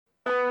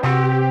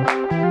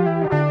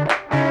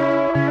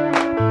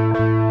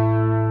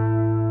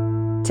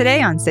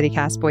Today on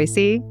CityCast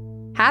Boise,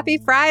 happy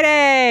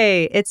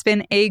Friday! It's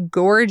been a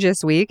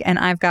gorgeous week, and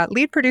I've got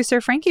lead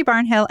producer Frankie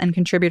Barnhill and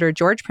contributor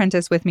George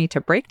Prentice with me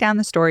to break down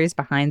the stories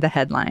behind the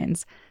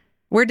headlines.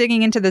 We're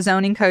digging into the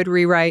zoning code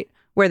rewrite,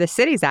 where the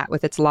city's at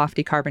with its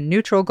lofty carbon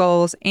neutral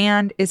goals,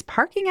 and is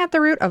parking at the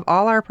root of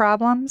all our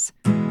problems?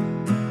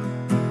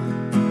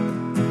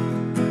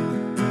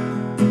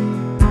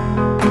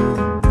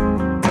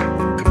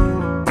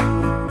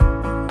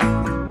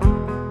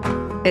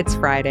 It's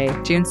Friday,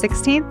 June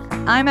 16th.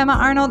 I'm Emma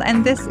Arnold,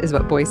 and this is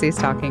what Boise's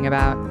talking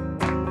about.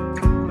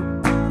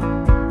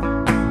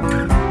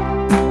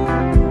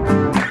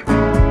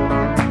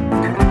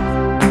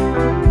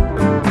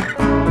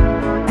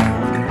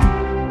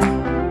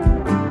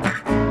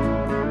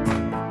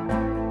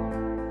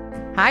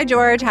 Hi,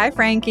 George. Hi,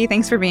 Frankie.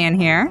 Thanks for being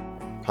here.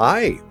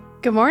 Hi.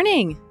 Good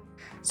morning.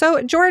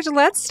 So, George,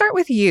 let's start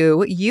with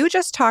you. You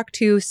just talked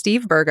to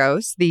Steve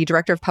Burgos, the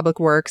Director of Public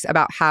Works,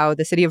 about how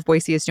the city of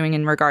Boise is doing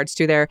in regards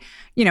to their,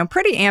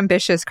 pretty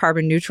ambitious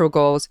carbon neutral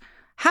goals.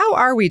 How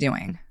are we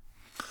doing?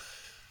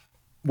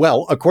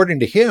 Well, according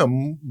to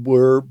him,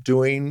 we're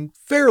doing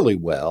fairly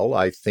well.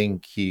 I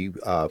think he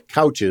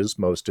couches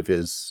most of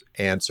his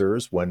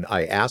answers when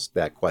I ask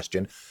that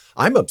question.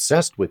 I'm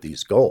obsessed with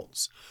these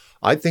goals.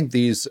 I think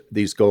these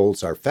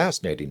goals are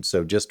fascinating.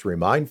 So just to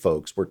remind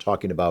folks, we're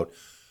talking about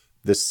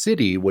the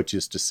city, which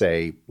is to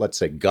say, let's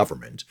say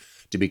government,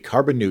 to be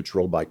carbon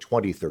neutral by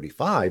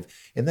 2035.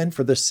 And then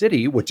for the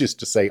city, which is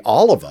to say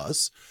all of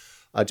us,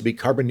 to be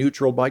carbon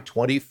neutral by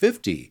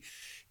 2050.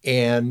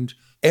 And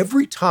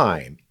every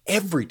time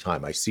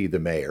I see the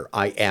mayor,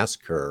 I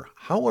ask her,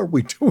 how are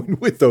we doing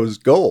with those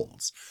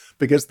goals?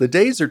 Because the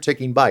days are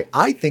ticking by.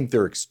 I think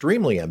they're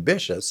extremely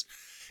ambitious.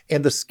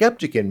 And the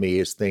skeptic in me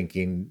is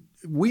thinking,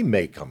 we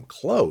may come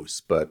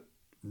close, but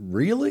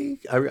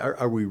really?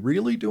 Are we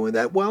really doing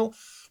that well?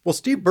 Well,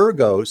 Steve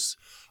Burgos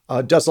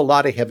does a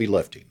lot of heavy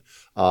lifting.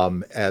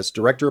 As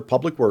Director of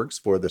Public Works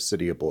for the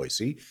city of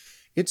Boise,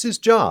 it's his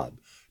job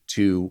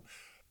to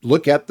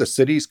look at the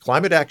city's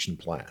climate action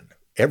plan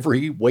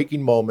every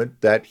waking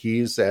moment that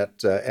he's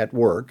at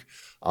work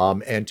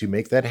and to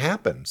make that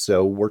happen.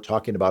 So we're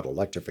talking about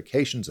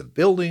electrifications of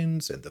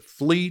buildings and the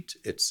fleet,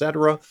 et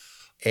cetera.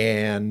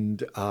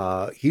 And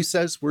he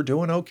says we're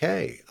doing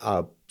okay.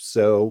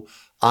 So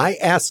I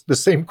asked the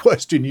same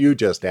question you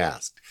just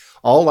asked.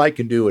 All I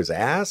can do is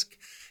ask,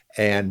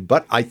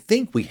 but I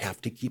think we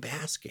have to keep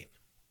asking.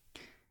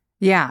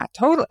 Yeah,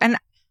 totally. And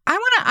I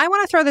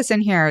want to throw this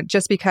in here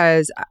just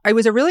because it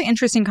was a really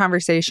interesting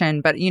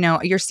conversation. But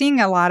you're seeing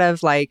a lot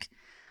of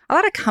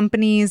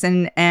companies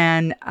and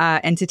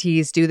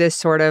entities do this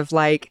sort of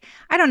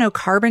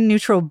carbon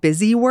neutral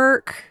busy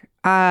work.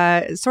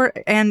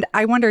 And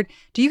I wondered,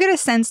 do you get a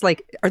sense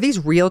are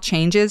these real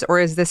changes, or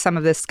is this some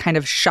of this kind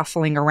of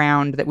shuffling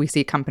around that we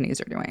see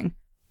companies are doing?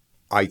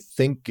 I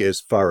think as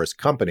far as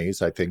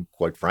companies,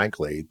 quite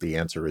frankly, the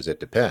answer is it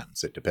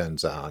depends. It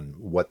depends on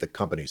what the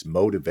company's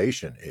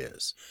motivation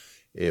is.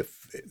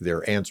 If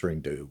they're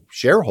answering to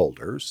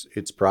shareholders,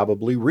 it's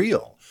probably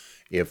real.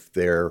 If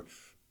they're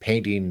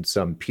painting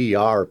some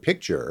PR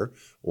picture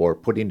or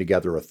putting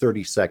together a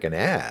 30-second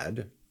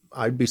ad,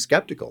 I'd be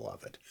skeptical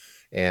of it.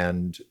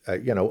 And,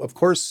 of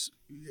course,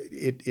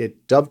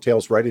 it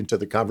dovetails right into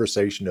the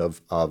conversation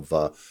of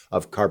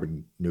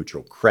carbon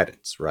neutral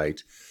credits,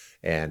 right?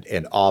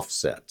 And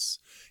offsets.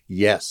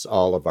 Yes,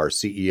 all of our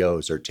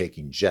CEOs are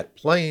taking jet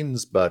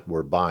planes, but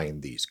we're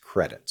buying these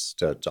credits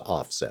to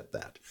offset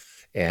that.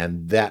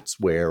 And that's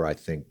where I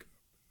think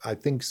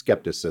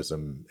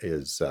skepticism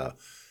is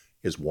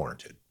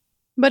warranted.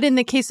 But in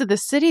the case of the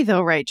city,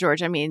 though, right,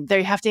 George? I mean,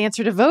 they have to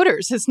answer to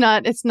voters. It's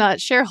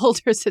not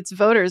shareholders, it's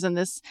voters. And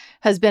this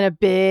has been a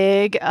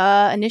big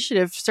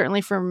initiative,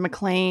 certainly for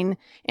McLean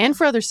and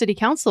for other city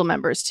council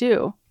members,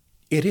 too.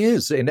 It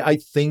is. And I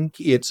think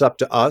it's up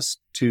to us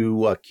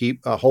to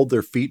hold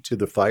their feet to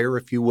the fire,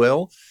 if you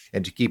will,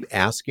 and to keep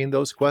asking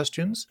those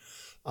questions.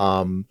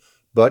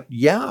 But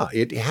yeah,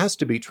 it has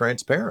to be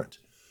transparent.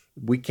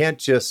 We can't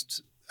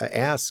just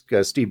ask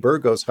Steve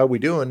Burgos, how we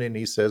doing? And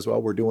he says,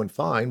 well, we're doing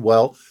fine.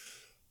 Well,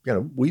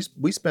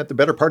 we spent the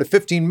better part of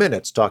 15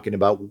 minutes talking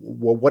about,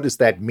 well, what does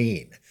that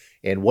mean?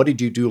 And what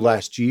did you do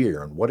last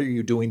year? And what are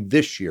you doing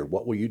this year?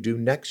 What will you do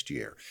next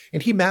year?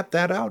 And he mapped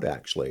that out,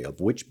 actually,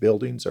 of which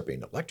buildings are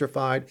being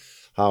electrified,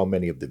 how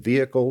many of the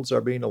vehicles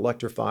are being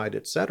electrified,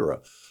 et cetera.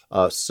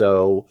 I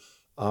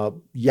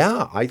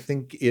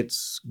think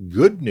it's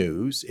good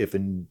news if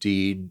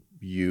indeed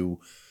you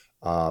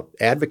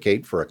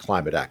advocate for a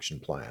climate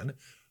action plan.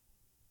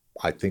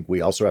 I think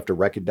we also have to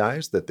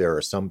recognize that there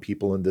are some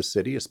people in this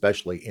city,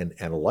 especially in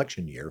an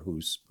election year,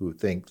 who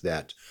think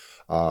that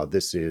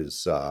this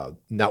is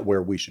not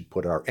where we should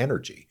put our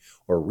energy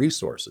or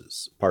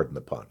resources, pardon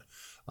the pun.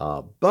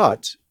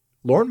 But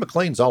Lauren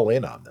McLean's all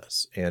in on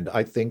this, and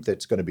I think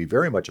that's going to be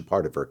very much a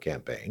part of her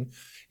campaign.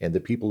 And the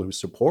people who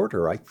support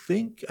her, I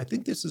think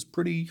this is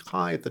pretty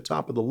high at the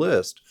top of the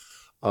list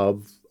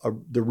of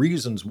the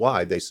reasons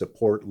why they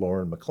support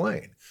Lauren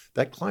McLean.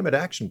 That climate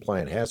action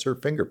plan has her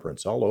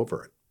fingerprints all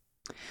over it.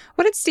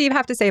 What did Steve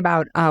have to say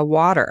about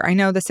water? I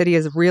know the city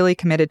is really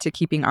committed to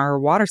keeping our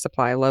water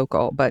supply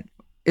local, but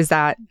is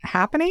that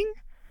happening?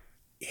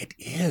 It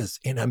is.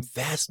 And I'm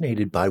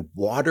fascinated by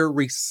water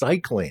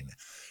recycling.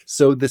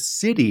 So the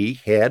city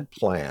had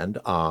planned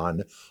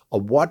on a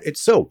water.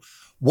 So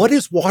what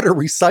is water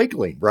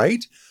recycling,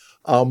 right?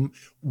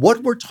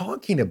 What we're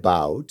talking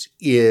about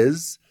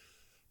is,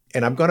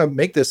 and I'm going to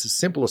make this as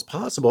simple as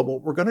possible,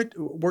 but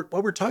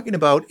what we're talking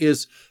about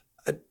is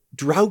a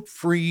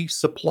drought-free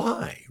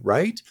supply,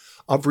 right?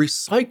 Of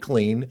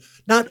recycling,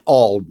 not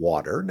all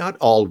water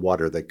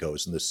that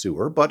goes in the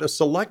sewer, but a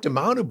select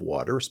amount of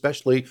water,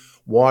 especially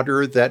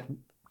water that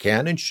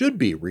can and should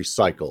be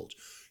recycled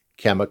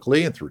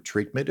chemically and through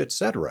treatment,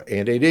 etc.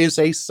 And it is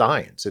a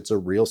science. It's a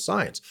real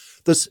science.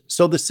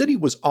 So the city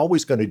was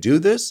always going to do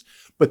this,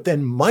 but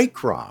then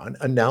Micron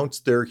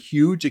announced their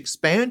huge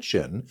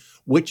expansion,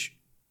 which,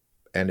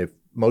 and if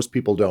most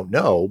people don't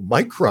know,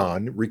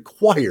 Micron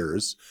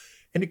requires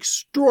an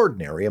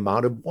extraordinary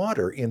amount of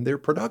water in their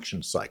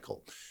production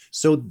cycle.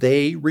 So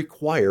they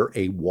require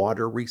a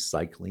water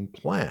recycling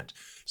plant.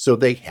 So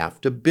they have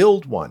to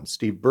build one.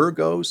 Steve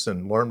Burgos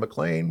and Lauren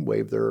McLean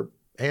wave their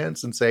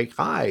hands and say,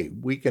 hi,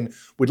 we'd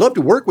love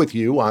to work with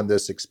you on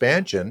this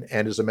expansion.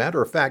 And as a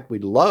matter of fact,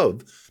 we'd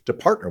love to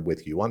partner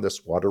with you on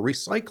this water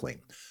recycling.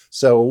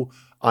 So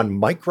on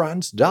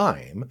Micron's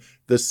dime,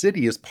 the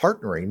city is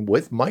partnering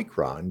with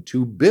Micron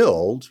to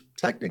build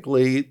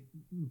technically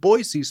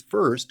Boise's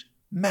first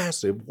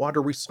massive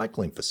water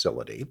recycling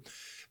facility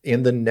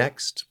in the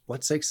next,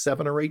 let's say,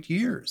 7 or 8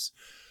 years.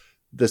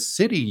 The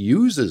city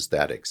uses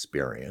that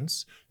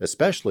experience,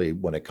 especially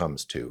when it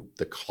comes to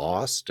the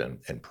cost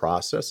and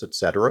process, et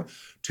cetera,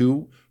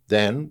 to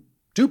then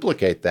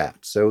duplicate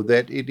that so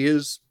that it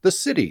is the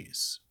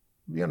city's,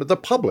 the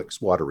public's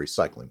water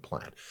recycling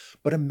plant.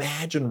 But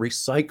imagine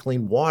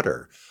recycling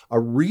water, a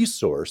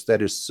resource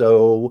that is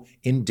so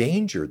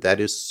endangered,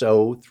 that is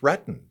so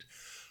threatened.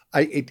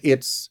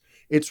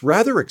 It's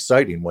rather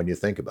exciting when you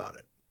think about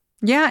it.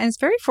 Yeah, and it's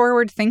very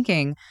forward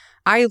thinking.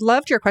 I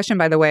loved your question,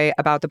 by the way,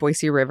 about the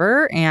Boise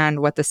River and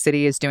what the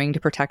city is doing to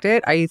protect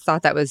it. I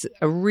thought that was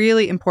a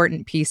really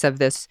important piece of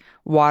this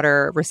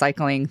water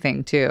recycling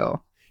thing,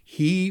 too.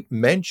 He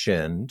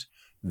mentioned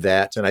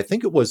that, and I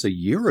think it was a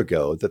year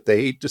ago, that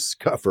they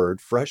discovered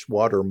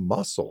freshwater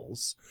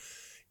mussels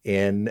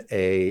in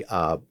a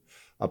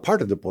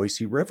part of the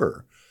Boise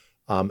River,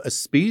 a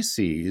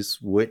species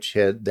which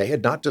they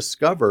had not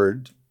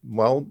discovered,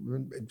 well,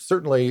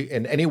 certainly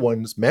in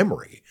anyone's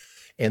memory.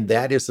 And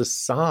that is a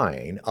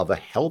sign of a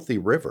healthy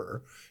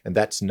river. And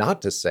that's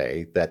not to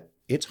say that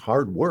it's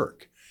hard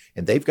work.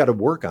 And they've got to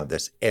work on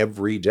this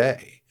every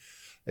day,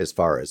 as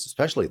far as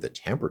especially the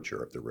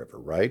temperature of the river,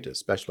 right?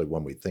 Especially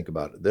when we think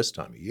about it this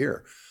time of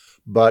year.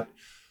 But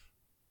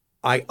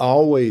I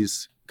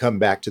always come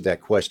back to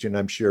that question.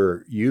 I'm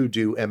sure you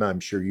do, Emma.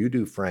 I'm sure you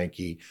do,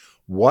 Frankie.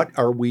 What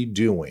are we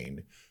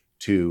doing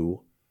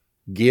to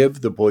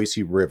give the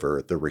Boise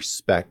River the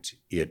respect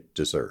it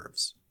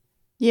deserves?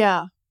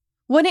 Yeah.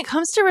 When it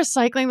comes to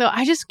recycling, though,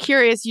 I'm just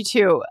curious, you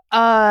two.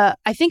 I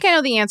think I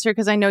know the answer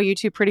because I know you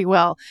two pretty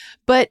well.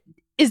 But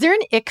is there an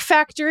ick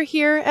factor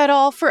here at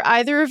all for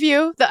either of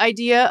you? The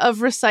idea of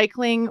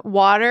recycling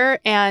water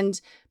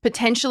and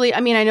potentially,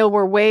 I mean, I know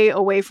we're way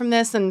away from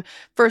this. And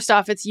first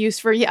off, it's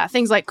used for,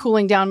 things like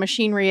cooling down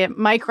machinery at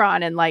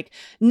Micron and like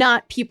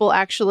not people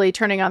actually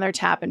turning on their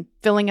tap and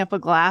filling up a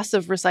glass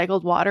of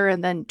recycled water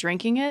and then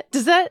drinking it.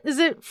 Is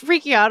it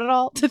freak you out at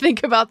all to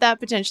think about that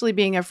potentially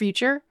being a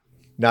future?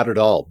 Not at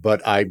all,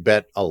 but I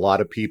bet a lot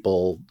of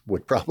people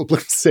would probably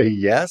say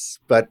yes.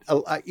 But,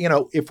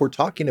 if we're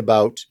talking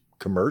about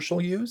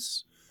commercial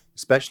use,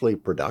 especially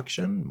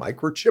production,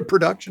 microchip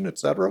production, et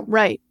cetera.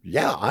 Right.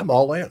 Yeah, I'm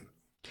all in.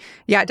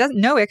 Yeah, it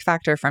doesn't, no ick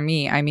factor from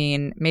me. I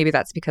mean, maybe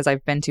that's because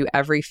I've been to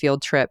every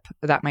field trip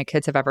that my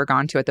kids have ever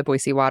gone to at the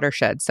Boise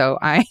watershed. So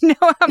I know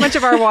how much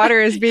of our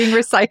water is being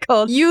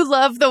recycled. You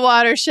love the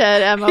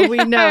watershed, Emma. We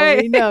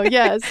know.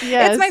 Yes.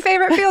 It's my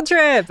favorite field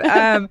trip.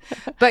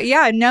 But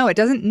yeah, no, it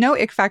doesn't, no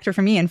ick factor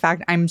for me. In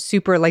fact, I'm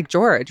super, like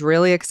George,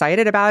 really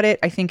excited about it.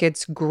 I think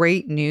it's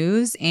great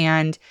news.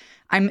 And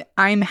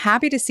I'm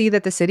happy to see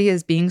that the city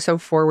is being so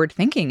forward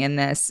thinking in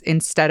this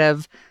instead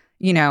of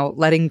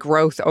letting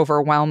growth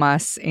overwhelm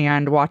us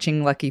and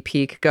watching Lucky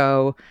Peak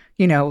go,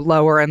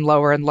 lower and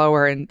lower and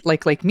lower and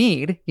like Lake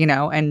Mead,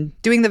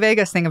 and doing the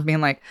Vegas thing of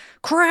being like,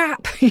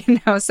 crap,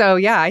 So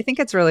yeah, I think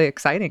it's really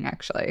exciting,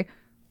 actually.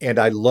 And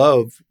I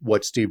love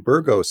what Steve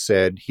Burgos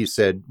said. He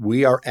said,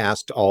 we are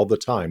asked all the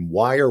time,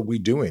 why are we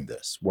doing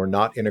this? We're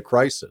not in a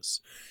crisis.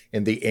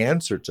 And the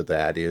answer to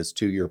that is,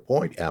 to your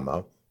point,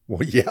 Emma,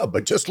 well, yeah,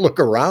 but just look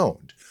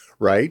around,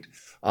 right?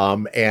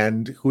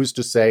 And who's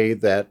to say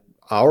that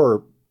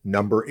our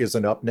number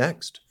isn't up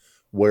next,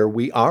 where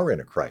we are in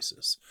a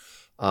crisis?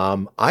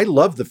 I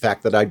love the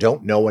fact that I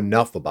don't know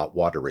enough about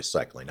water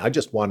recycling. I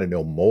just want to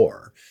know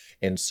more.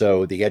 And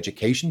so the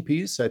education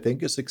piece, I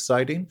think, is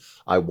exciting.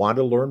 I want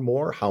to learn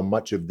more how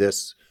much of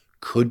this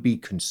could be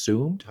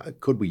consumed?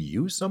 Could we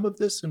use some of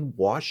this in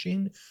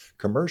washing,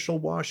 commercial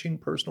washing,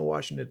 personal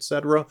washing,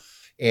 etc.?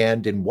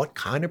 And in what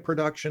kind of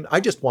production? I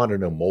just want to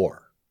know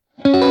more.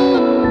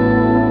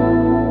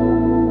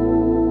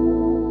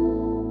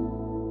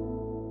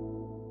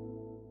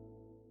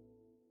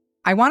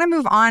 I want to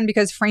move on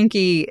because,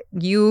 Frankie,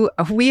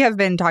 we have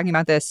been talking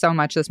about this so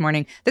much this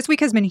morning. This week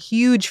has been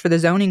huge for the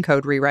zoning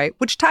code rewrite,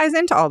 which ties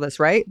into all this,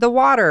 right? The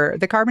water,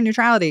 the carbon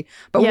neutrality.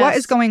 But Yes. What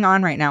is going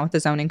on right now with the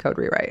zoning code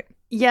rewrite?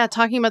 Yeah,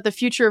 talking about the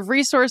future of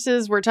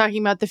resources, we're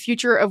talking about the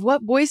future of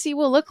what Boise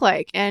will look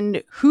like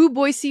and who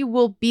Boise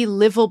will be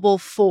livable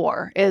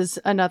for is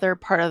another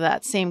part of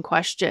that same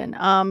question.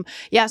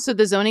 So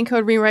the zoning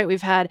code rewrite,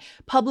 we've had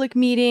public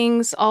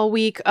meetings all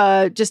week.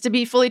 Just to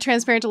be fully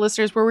transparent to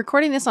listeners, we're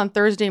recording this on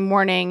Thursday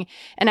morning,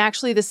 and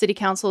actually the city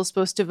council is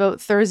supposed to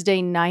vote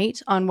Thursday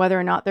night on whether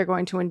or not they're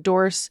going to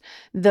endorse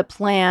the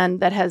plan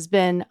that has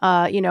been,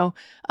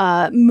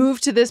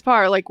 moved to this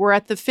part, like we're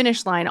at the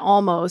finish line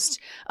almost,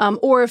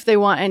 or if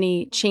they want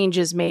any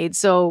changes made.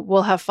 So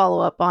we'll have follow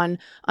up on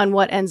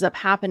what ends up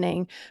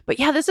happening. But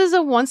yeah, this is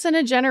a once in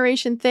a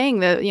generation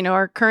thing that,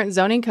 our current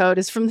zoning code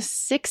is from the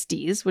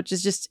 60s, which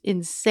is just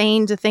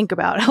insane to think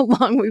about how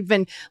long we've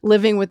been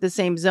living with the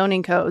same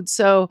zoning code.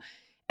 So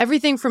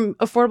everything from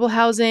affordable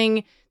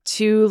housing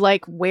to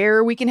like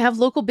where we can have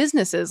local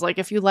businesses. Like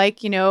if you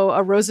like,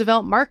 a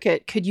Roosevelt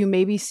Market, could you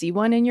maybe see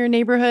one in your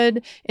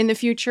neighborhood in the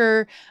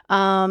future?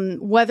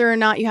 Whether or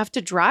not you have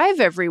to drive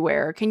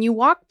everywhere. Can you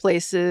walk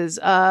places?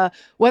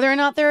 Whether or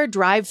not there are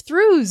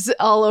drive-throughs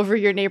all over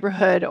your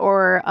neighborhood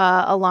or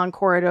along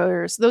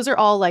corridors. Those are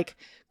all like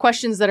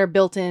questions that are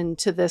built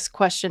into this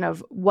question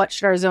of what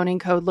should our zoning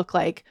code look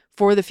like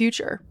for the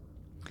future.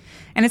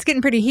 And it's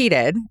getting pretty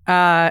heated.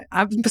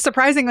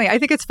 Surprisingly, I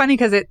think it's funny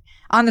because it,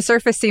 on the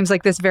surface, seems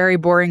like this very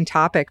boring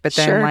topic, but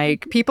then Sure.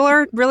 People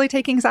are really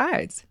taking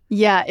sides.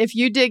 Yeah, if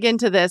you dig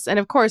into this, and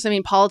of course,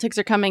 politics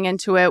are coming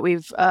into it.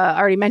 We've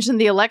already mentioned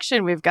the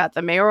election. We've got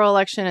the mayoral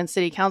election and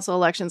city council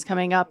elections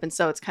coming up. And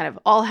so it's kind of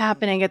all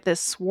happening at this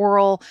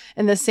swirl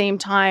in the same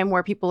time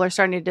where people are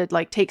starting to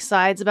like take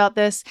sides about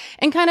this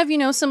and kind of,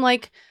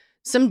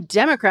 some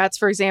Democrats,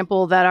 for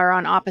example, that are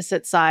on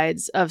opposite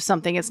sides of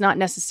something. It's not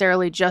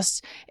necessarily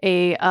just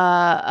a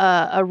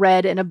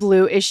red and a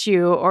blue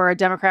issue or a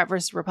Democrat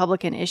versus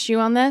Republican issue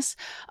on this.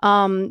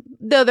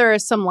 Though there are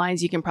some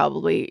lines you can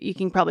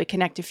probably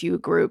connect a few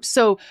groups.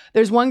 So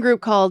there's one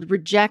group called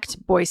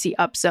Reject Boise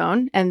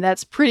Upzone, and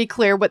that's pretty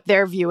clear what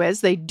their view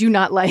is. They do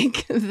not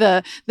like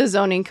the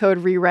zoning code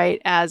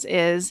rewrite as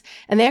is,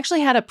 and they actually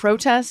had a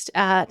protest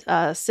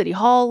at City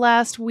Hall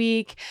last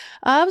week.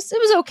 It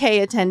was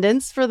okay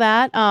attendance for that.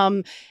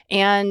 Their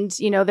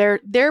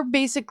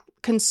basic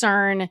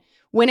concern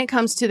when it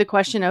comes to the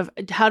question of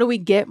how do we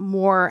get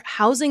more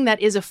housing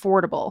that is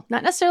affordable,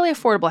 not necessarily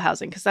affordable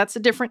housing, because that's a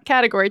different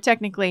category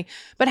technically,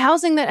 but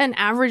housing that an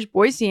average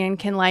Boisean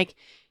can like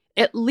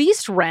at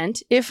least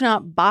rent, if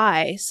not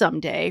buy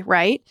someday,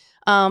 right?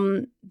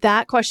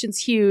 That question's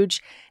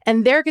huge.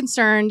 And they're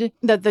concerned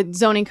that the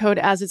zoning code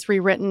as it's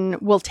rewritten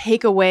will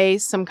take away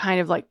some kind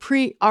of like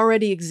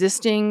already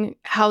existing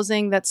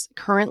housing that's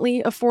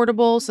currently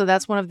affordable. So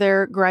that's one of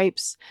their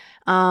gripes.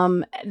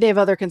 They have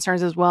other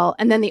concerns as well.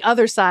 And then the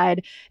other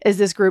side is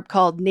this group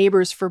called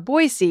Neighbors for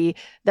Boise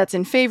that's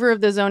in favor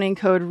of the zoning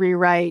code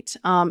rewrite.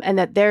 And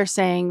that they're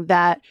saying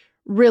that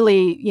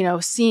really,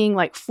 seeing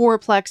like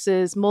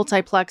fourplexes,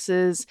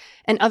 multiplexes,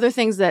 and other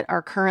things that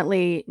are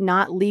currently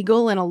not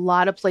legal in a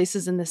lot of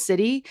places in the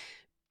city,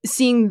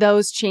 seeing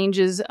those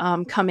changes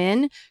come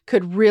in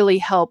could really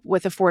help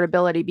with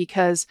affordability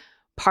because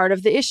part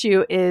of the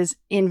issue is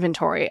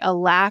inventory, a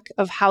lack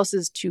of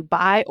houses to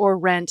buy or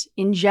rent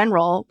in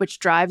general, which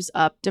drives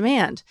up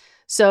demand.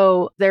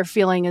 So their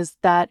feeling is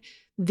that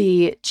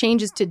the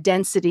changes to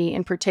density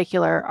in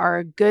particular are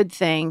a good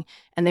thing,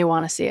 and they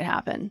want to see it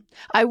happen.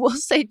 I will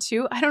say,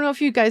 too, I don't know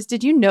if you guys,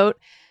 did you note,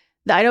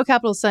 the Idaho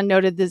Capital Sun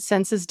noted the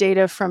census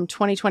data from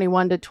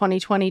 2021 to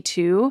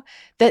 2022,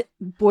 that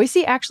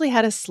Boise actually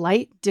had a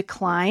slight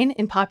decline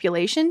in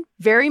population,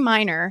 very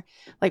minor,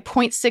 like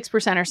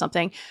 0.6% or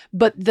something.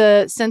 But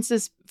the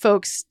census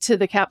folks to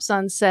the Cap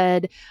Sun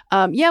said,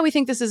 we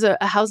think this is a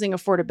housing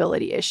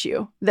affordability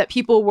issue, that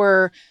people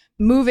were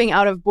moving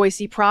out of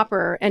Boise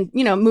proper and,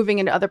 moving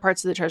into other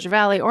parts of the Treasure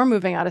Valley or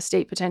moving out of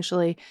state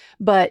potentially.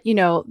 But,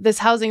 this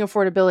housing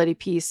affordability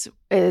piece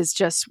is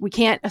just, we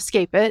can't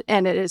escape it.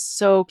 And it is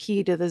so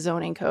key to the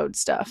zoning code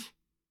stuff.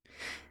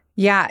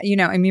 Yeah,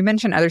 and you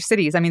mentioned other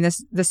cities. I mean,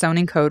 the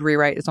zoning code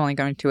rewrite is only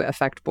going to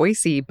affect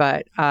Boise,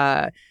 but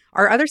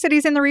are other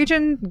cities in the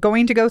region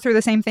going to go through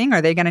the same thing?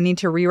 Are they going to need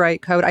to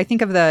rewrite code? I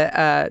think of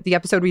the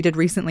episode we did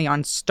recently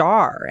on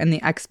Star and the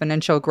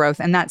exponential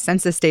growth, and that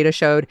census data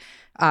showed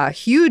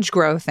huge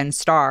growth in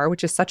Star,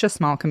 which is such a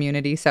small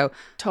community. So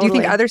Totally. Do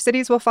you think other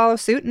cities will follow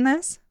suit in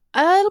this?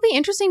 It'll be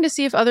interesting to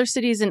see if other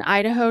cities in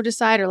Idaho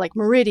decide, or like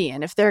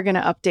Meridian, if they're going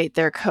to update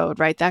their code,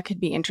 right? That could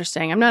be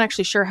interesting. I'm not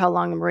actually sure how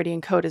long the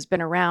Meridian code has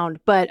been around,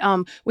 but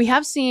we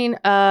have seen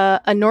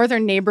a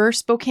northern neighbor,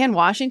 Spokane,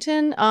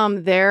 Washington.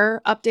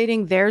 They're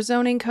updating their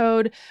zoning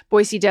code.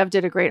 Boise Dev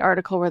did a great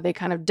article where they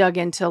kind of dug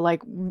into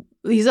like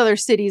these other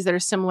cities that are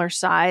similar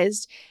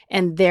sized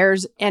and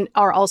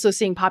are also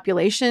seeing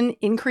population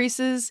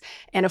increases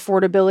and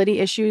affordability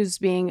issues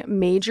being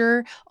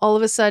major all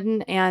of a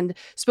sudden. And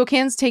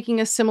Spokane's taking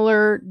a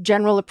similar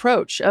general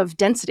approach of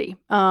density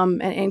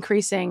and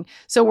increasing.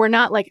 So we're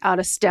not like out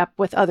of step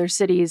with other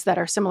cities that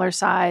are similar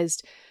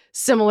sized,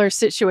 similar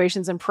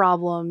situations and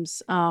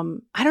problems.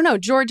 I don't know,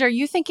 George, are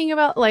you thinking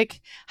about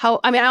like how,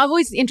 I mean, I'm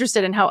always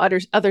interested in how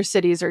other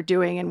cities are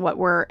doing and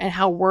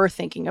how we're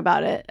thinking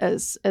about it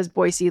as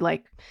Boise,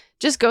 like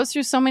just goes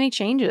through so many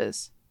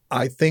changes.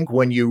 I think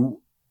when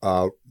you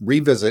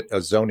revisit a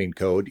zoning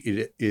code,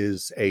 it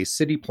is a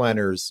city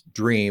planner's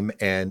dream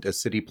and a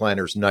city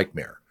planner's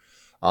nightmare.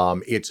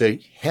 It's a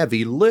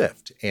heavy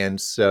lift. And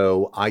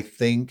so I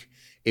think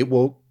it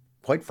will,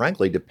 quite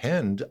frankly,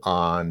 depend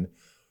on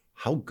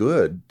how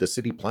good the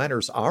city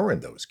planners are in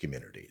those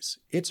communities.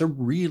 It's a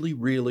really,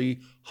 really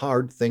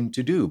hard thing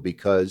to do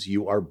because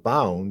you are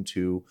bound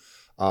to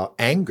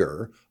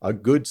anger a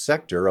good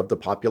sector of the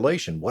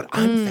population. What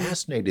I'm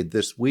fascinated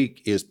this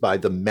week is by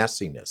the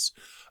messiness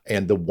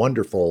and the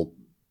wonderful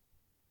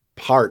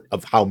part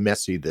of how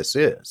messy this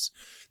is.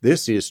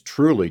 This is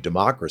truly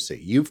democracy.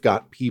 You've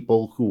got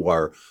people who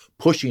are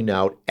pushing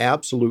out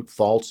absolute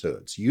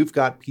falsehoods. You've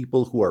got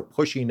people who are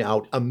pushing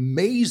out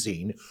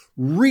amazing,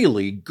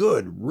 really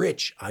good,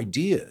 rich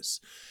ideas.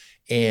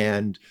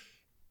 And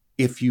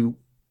if you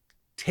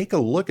take a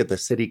look at the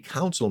city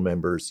council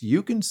members,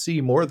 you can see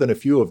more than a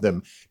few of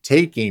them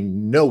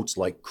taking notes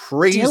like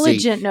crazy.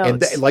 Diligent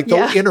notes. And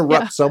they'll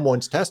interrupt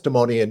someone's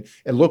testimony and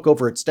look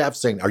over at staff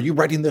saying, "Are you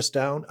writing this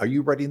down? Are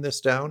you writing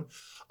this down?"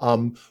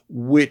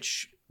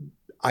 Which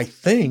I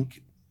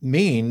think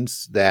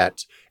means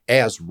that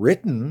as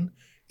written,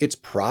 it's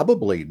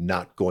probably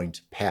not going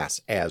to pass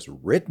as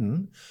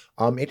written.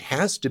 It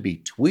has to be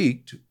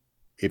tweaked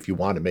if you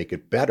want to make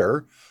it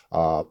better.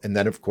 And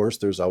then, of course,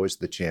 there's always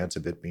the chance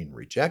of it being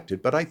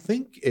rejected. But I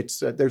think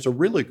there's a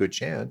really good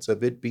chance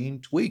of it being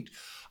tweaked.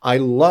 I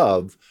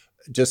love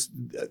just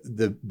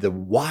the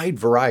wide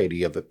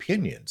variety of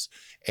opinions.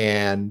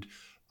 And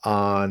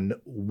on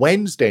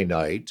Wednesday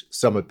night,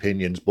 some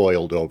opinions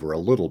boiled over a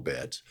little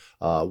bit.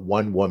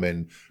 One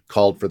woman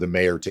called for the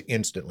mayor to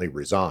instantly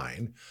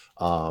resign.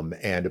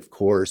 And of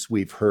course,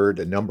 we've heard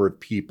a number of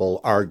people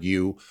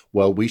argue,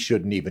 well, we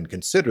shouldn't even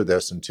consider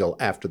this until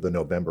after the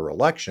November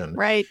election.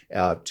 Right.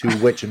 To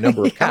which a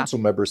number of council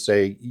members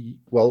say,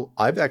 well,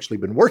 I've actually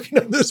been working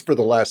on this for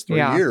the last 3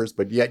 years,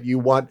 but yet you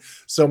want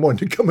someone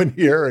to come in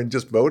here and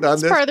just vote on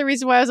this? That's part of the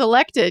reason why I was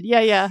elected.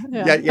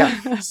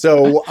 Yeah.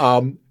 So,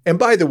 and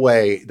by the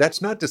way,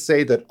 that's not to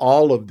say that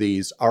all of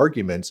these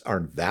arguments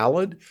aren't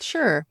valid.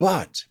 Sure.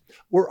 But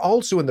we're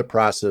also in the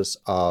process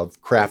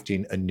of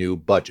crafting a new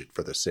budget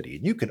for the city.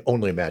 And you can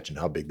only imagine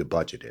how big the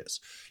budget is.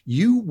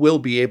 You will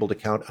be able to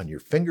count on your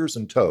fingers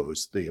and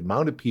toes the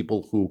amount of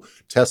people who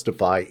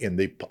testify in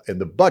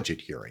the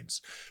budget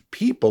hearings.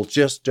 People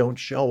just don't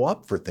show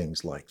up for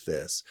things like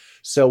this.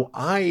 So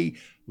I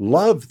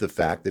love the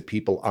fact that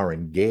people are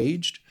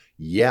engaged.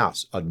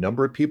 Yes, a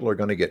number of people are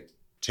going to get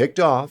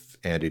ticked off,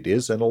 and it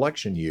is an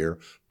election year,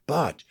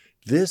 but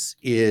this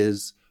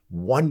is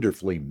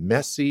wonderfully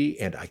messy,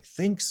 and I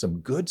think some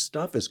good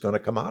stuff is going to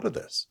come out of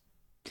this.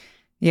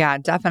 Yeah,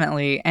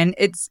 definitely. And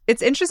it's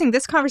interesting,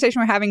 this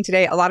conversation we're having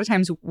today, a lot of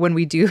times when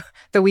we do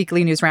the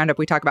weekly news roundup,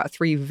 we talk about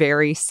 3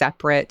 very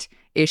separate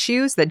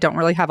issues that don't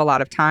really have a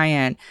lot of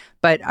tie-in.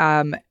 But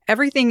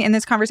everything in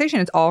this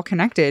conversation is all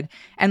connected.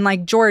 And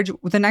like George,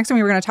 the next thing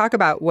we were going to talk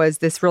about was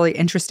this really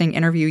interesting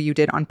interview you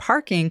did on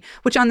parking,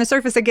 which on the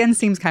surface, again,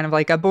 seems kind of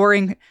like a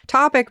boring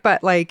topic,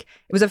 but like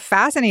it was a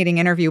fascinating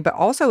interview, but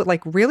also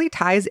like really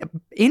ties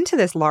into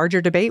this larger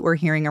debate we're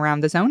hearing around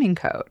the zoning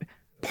code.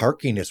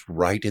 Parking is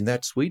right in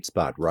that sweet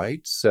spot,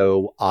 right?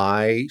 So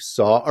I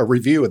saw a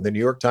review in the New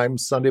York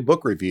Times Sunday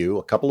Book Review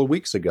a couple of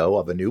weeks ago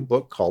of a new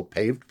book called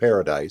Paved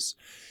Paradise.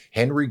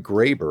 Henry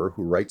Graber,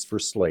 who writes for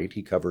Slate,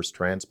 he covers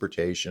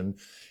transportation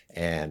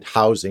and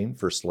housing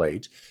for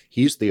Slate.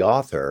 He's the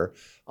author.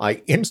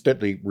 I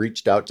instantly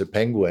reached out to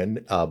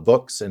Penguin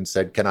Books and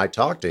said, can I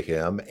talk to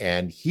him?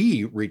 And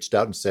he reached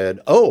out and said,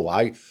 oh,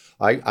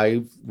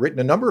 I've written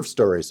a number of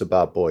stories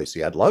about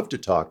Boise. I'd love to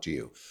talk to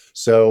you.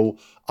 So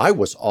I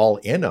was all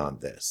in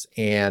on this.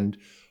 And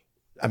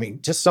I mean,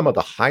 just some of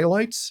the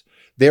highlights.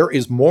 There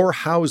is more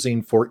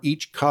housing for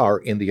each car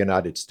in the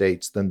United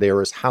States than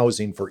there is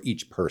housing for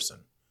each person.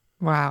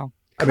 Wow.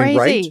 I mean,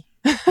 right?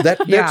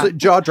 That's a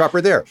jaw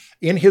dropper there.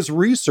 In his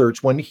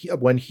research, when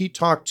he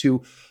talked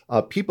to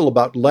people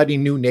about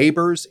letting new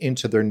neighbors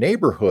into their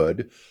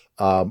neighborhood,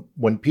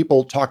 when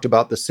people talked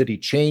about the city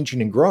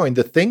changing and growing,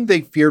 the thing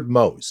they feared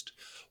most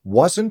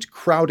wasn't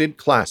crowded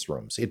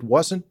classrooms. It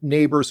wasn't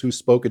neighbors who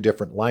spoke a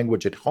different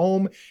language at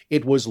home.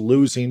 It was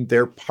losing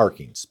their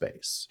parking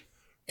space.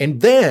 And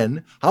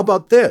then, how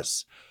about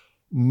this?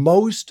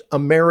 Most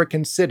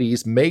American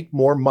cities make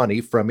more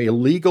money from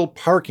illegal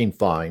parking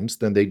fines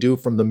than they do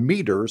from the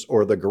meters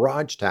or the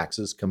garage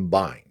taxes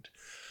combined.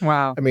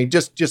 Wow. I mean,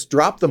 just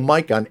drop the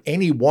mic on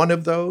any one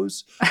of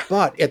those.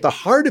 But at the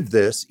heart of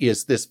this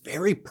is this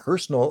very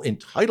personal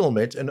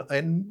entitlement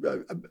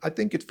and I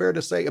think it's fair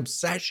to say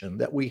obsession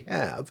that we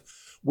have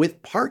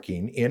with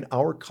parking in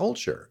our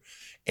culture.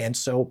 And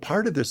so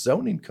part of the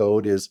zoning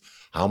code is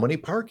how many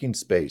parking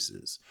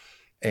spaces,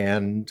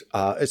 and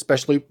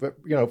especially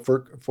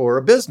for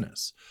a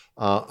business,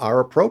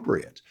 are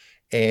appropriate.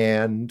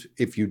 And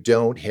if you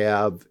don't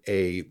have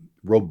a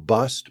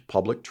robust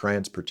public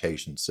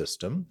transportation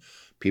system,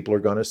 people are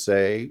going to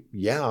say,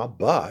 yeah,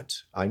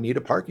 but I need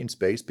a parking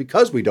space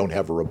because we don't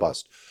have a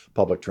robust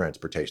public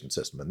transportation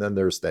system. And then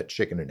there's that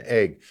chicken and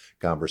egg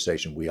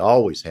conversation we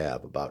always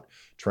have about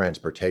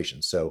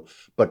transportation. So,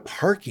 but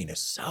parking is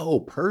so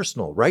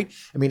personal, right?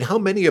 I mean, how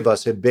many of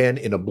us have been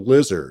in a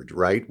blizzard,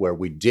 right, where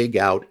we dig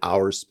out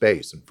our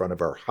space in front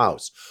of our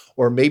house?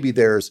 Or maybe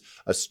there's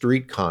a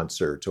street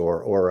concert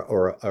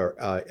or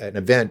an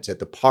event at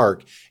the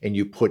park and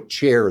you put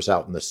chairs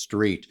out in the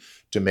street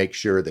to make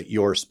sure that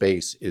your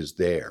space is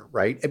there,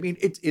 right? I mean,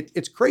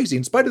 it's crazy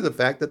in spite of the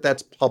fact that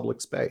that's public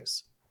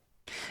space.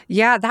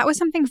 Yeah, that was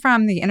something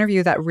from the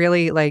interview that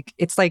really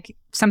it's like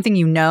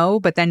something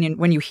but then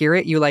when you hear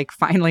it, you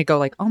finally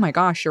go oh my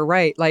gosh, you're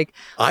right.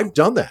 I've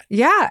done that.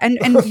 Yeah. And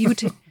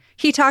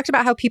he talked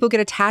about how people get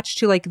attached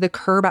to the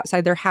curb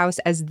outside their house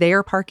as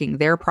their parking,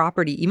 their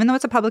property, even though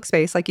it's a public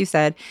space, like you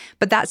said,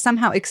 but that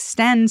somehow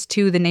extends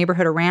to the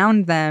neighborhood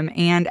around them.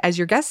 And as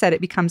your guest said, it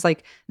becomes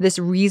this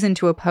reason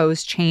to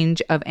oppose change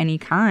of any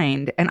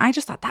kind. And I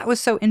just thought that was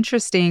so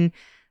interesting.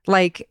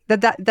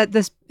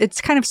 It's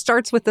kind of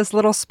starts with this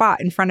little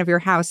spot in front of your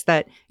house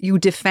that you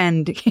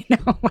defend,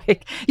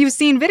 you've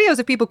seen videos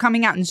of people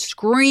coming out and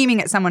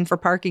screaming at someone for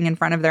parking in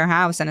front of their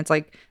house. And it's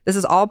this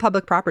is all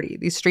public property.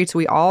 These streets,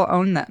 we all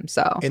own them.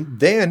 So, and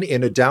then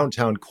in a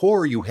downtown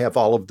core, you have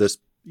all of this,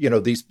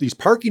 these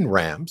parking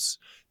ramps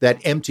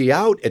that empty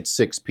out at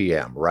 6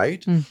 p.m.,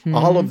 right? Mm-hmm.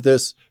 All of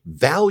this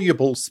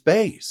valuable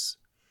space.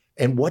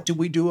 And what do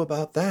we do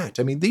about that?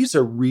 I mean, these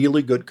are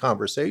really good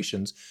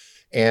conversations.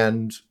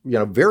 And,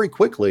 very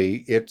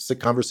quickly, it's a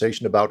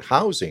conversation about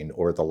housing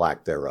or the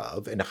lack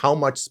thereof and how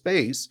much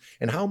space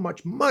and how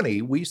much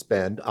money we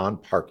spend on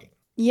parking.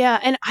 Yeah.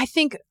 And I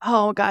think,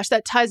 oh gosh,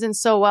 that ties in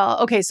so well.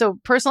 Okay. So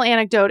personal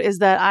anecdote is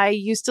that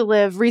I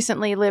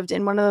recently lived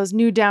in one of those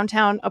new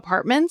downtown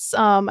apartments.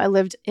 I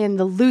lived in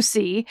the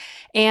Lucy,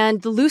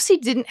 and the Lucy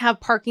didn't have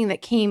parking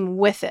that came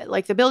with it.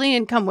 The building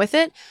didn't come with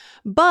it.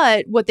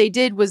 But what they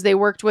did was they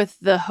worked with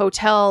the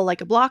hotel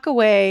a block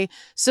away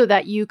so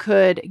that you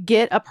could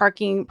get a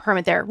parking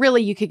permit there.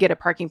 Really, you could get a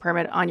parking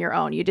permit on your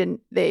own.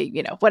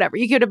 Whatever.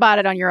 You could have bought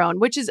it on your own,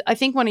 which is, I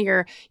think one of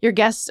your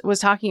guests was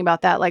talking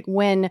about that.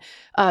 When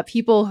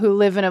people who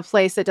live in a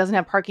place that doesn't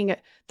have parking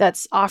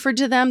that's offered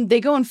to them, they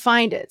go and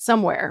find it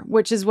somewhere,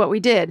 which is what we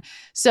did.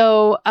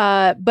 So,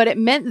 but it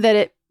meant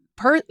that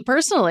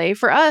personally,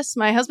 for us,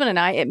 my husband and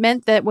I, it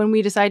meant that when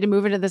we decided to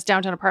move into this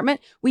downtown apartment,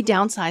 we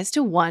downsized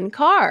to one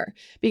car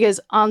because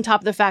on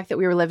top of the fact that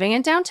we were living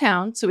in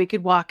downtown, so we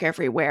could walk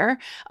everywhere,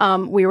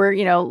 we were,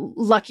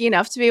 lucky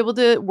enough to be able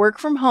to work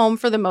from home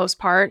for the most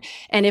part.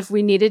 And if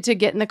we needed to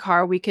get in the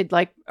car, we could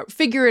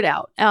figure it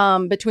out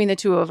between the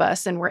two of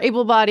us, and we're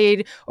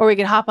able-bodied, or we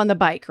could hop on the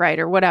bike, right,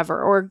 or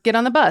whatever, or get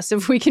on the bus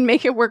if we can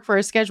make it work for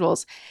our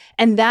schedules.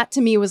 And that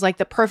to me was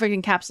the perfect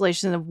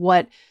encapsulation of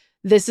what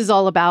this is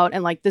all about.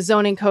 And the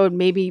zoning code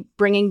maybe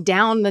bringing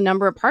down the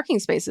number of parking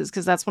spaces,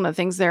 because that's one of the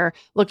things they're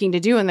looking to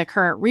do in the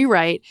current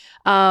rewrite.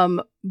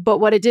 But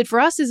what it did for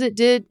us is it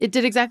did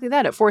exactly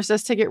that. It forced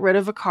us to get rid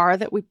of a car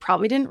that we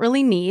probably didn't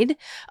really need.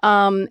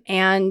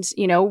 And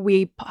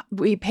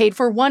we paid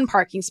for one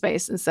parking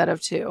space instead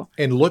of two.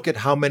 And look at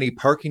how many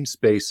parking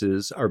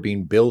spaces are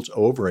being built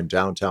over in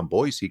downtown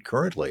Boise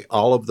currently.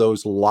 All of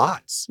those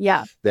lots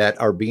that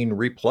are being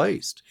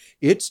replaced.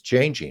 It's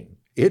changing.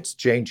 It's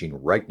changing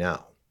right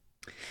now.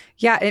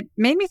 Yeah, it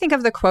made me think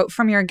of the quote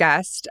from your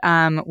guest,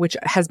 which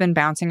has been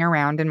bouncing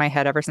around in my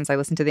head ever since I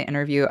listened to the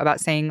interview, about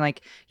saying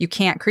you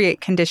can't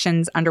create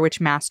conditions under which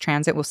mass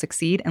transit will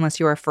succeed unless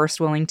you are first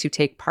willing to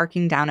take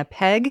parking down a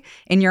peg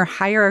in your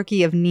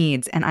hierarchy of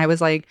needs. And I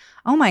was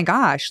oh my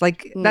gosh,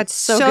 that's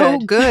so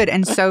good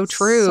and so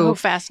true. So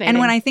fascinating. And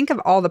when I think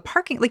of all the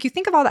parking, you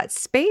think of all that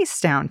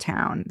space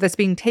downtown that's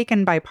being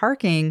taken by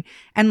parking,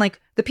 and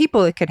the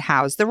people it could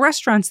house, the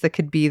restaurants that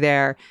could be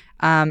there.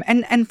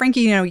 And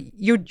Frankie,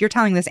 you're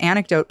telling this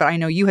anecdote, but I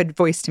know you had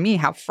voiced to me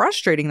how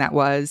frustrating that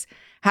was,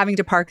 having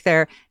to park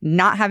there,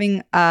 not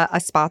having a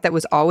spot that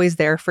was always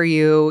there for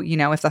you.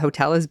 If the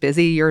hotel is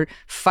busy, you're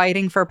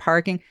fighting for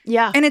parking.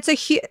 Yeah. And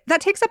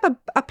that takes up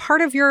a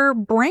part of your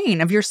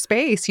brain, of your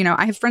space.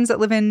 I have friends that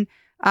live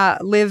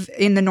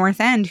in the North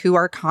End who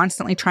are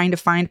constantly trying to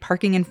find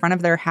parking in front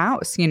of their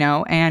house,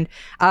 and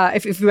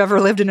if you've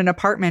ever lived in an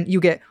apartment, you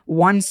get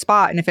one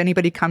spot. And if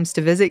anybody comes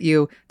to visit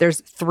you,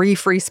 there's 3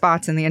 free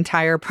spots in the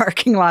entire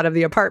parking lot of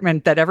the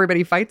apartment that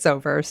everybody fights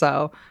over.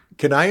 So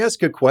Can I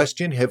ask a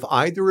question? Have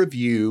either of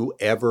you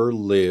ever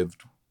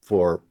lived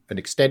for an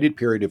extended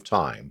period of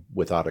time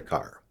without a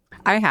car?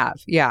 I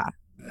have, yeah.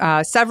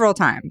 Several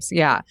times,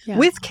 yeah. Yeah.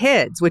 With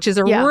kids, which is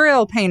a Yeah.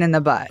 real pain in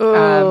the butt.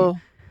 Oh,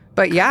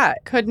 But yeah,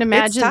 couldn't it's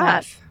imagine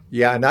that. tough.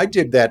 Yeah, and I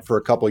did that for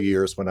a couple of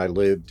years when I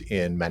lived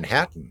in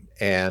Manhattan.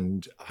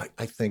 And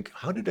I think,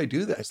 how did I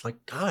do that? It's like,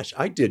 gosh,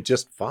 I did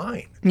just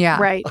fine. Yeah.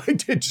 Right. I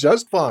did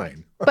just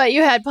fine. But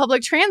you had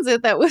public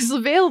transit that was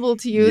available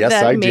to you Yes,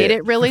 that I made did.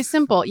 it really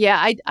simple.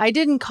 Yeah, I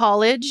did in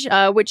college,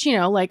 which,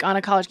 like on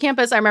a college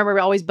campus, I remember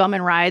always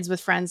bumming rides with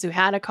friends who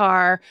had a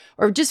car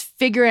or just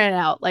figuring it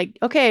out. Like,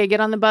 okay, get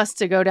on the bus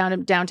to go down to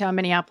downtown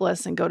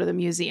Minneapolis and go to the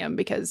museum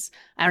because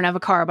I don't have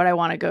a car, but I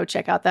want to go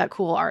check out that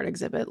cool art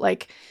exhibit.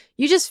 Like,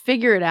 you just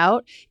figure it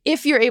out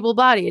if you're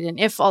able-bodied and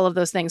if all of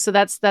those things. So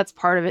that's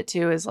part of it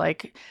too, is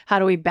like, how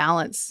do we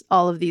balance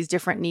all of these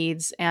different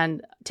needs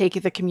and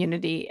take the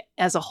community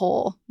as a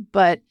whole?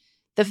 But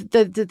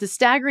the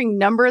staggering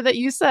number that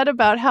you said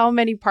about how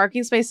many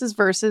parking spaces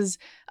versus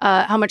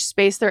how much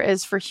space there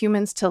is for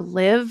humans to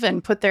live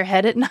and put their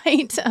head at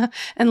night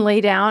and lay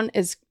down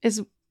is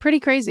pretty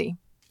crazy.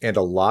 And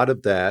a lot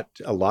of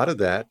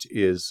that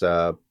is,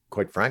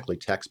 quite frankly,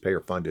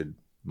 taxpayer-funded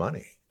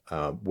money.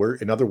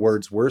 In other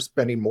words, we're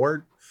spending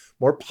more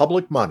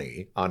public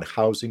money on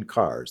housing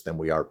cars than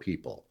we are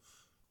people.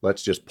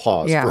 Let's just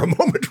pause for a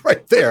moment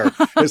right there.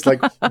 It's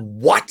like,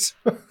 what?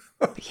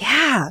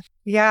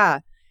 Yeah.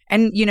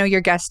 And,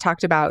 your guest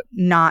talked about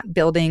not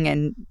building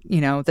in,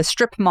 the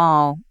strip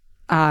mall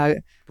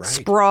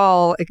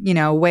sprawl,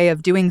 way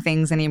of doing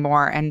things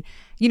anymore. And,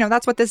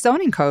 that's what this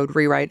zoning code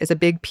rewrite is a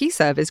big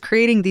piece of, is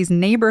creating these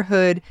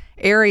neighborhood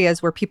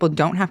areas where people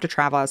don't have to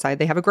travel outside.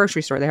 They have a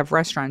grocery store, they have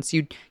restaurants.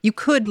 You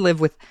could live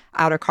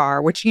without a car,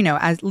 which,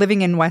 as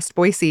living in West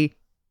Boise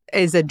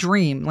is a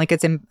dream. Like,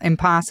 it's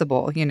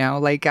impossible,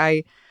 like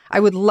I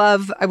would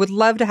love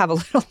to have a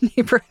little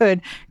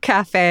neighborhood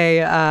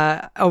cafe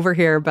over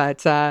here,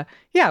 but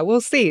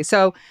we'll see.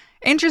 So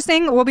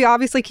interesting. We'll be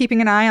obviously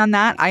keeping an eye on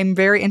that. I'm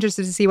very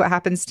interested to see what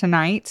happens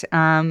tonight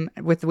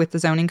with the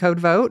zoning code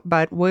vote,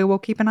 but we will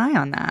keep an eye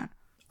on that.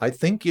 I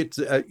think it's,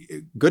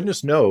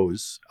 goodness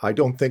knows, I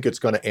don't think it's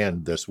going to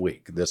end this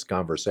week, this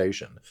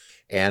conversation,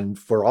 and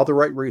for all the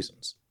right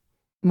reasons.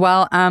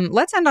 Well,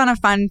 let's end on a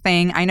fun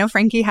thing. I know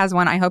Frankie has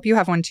one. I hope you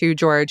have one too,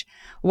 George.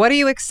 What are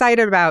you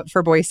excited about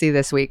for Boise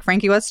this week?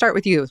 Frankie, let's start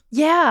with you.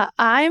 Yeah,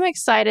 I'm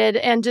excited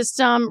and just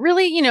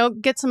really,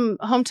 get some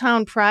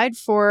hometown pride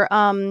for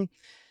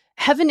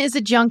Heaven is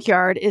a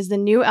Junkyard is the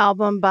new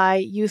album by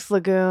Youth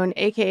Lagoon,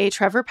 a.k.a.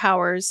 Trevor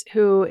Powers,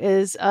 who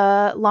is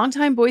a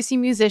longtime Boise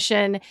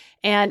musician,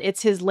 and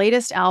it's his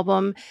latest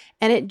album,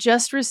 and it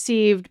just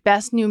received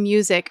Best New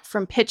Music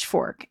from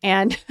Pitchfork.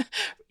 And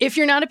if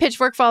you're not a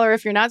Pitchfork follower,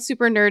 if you're not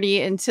super nerdy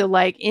into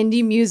like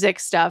indie music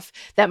stuff,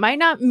 that might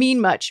not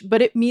mean much,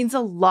 but it means a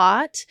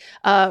lot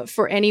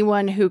for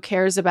anyone who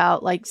cares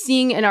about like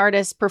seeing an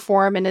artist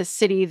perform in a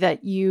city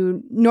that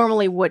you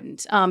normally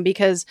wouldn't.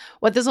 Because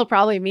what this will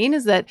probably mean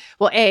is that,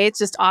 well, A, it's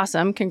just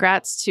awesome.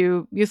 Congrats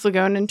to Youth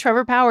Lagoon and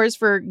Trevor Powers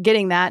for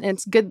getting that. And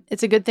it's good.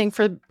 It's a good thing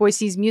for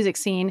Boise's music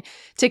scene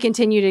to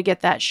continue to get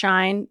that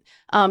shine.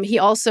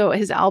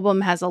 His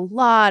album has a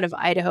lot of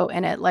Idaho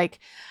in it. Like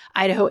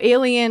Idaho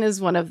Alien is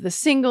one of the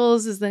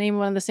singles, is the name of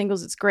one of the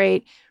singles. It's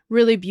great.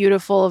 Really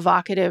beautiful,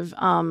 evocative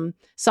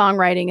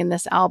songwriting in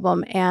this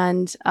album.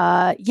 And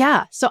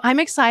so I'm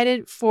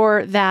excited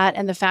for that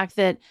and the fact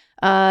that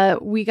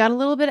we got a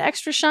little bit of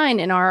extra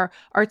shine in our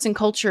arts and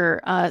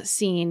culture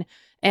scene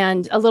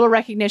and a little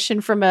recognition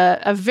from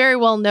a very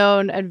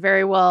well-known and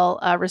very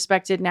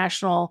well-respected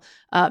national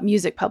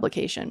music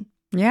publication.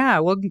 Yeah,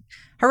 well,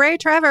 hooray,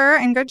 Trevor,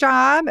 and good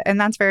job. And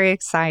that's very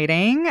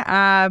exciting.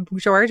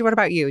 George, what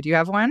about you? Do you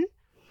have one?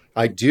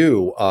 I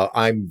do.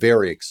 I'm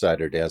very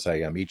excited, as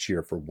I am each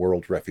year, for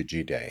World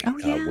Refugee Day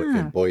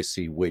in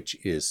Boise, which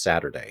is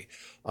Saturday.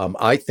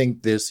 I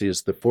think this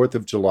is the 4th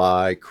of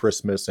July,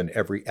 Christmas, and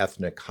every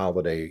ethnic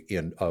holiday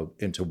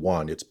into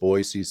one. It's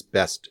Boise's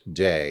best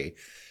day.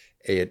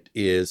 It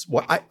is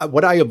what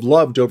I have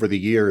loved over the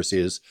years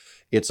is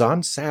it's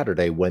on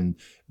Saturday when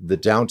the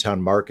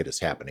downtown market is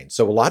happening.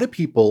 So a lot of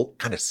people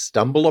kind of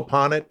stumble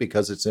upon it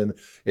because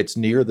it's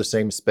near the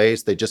same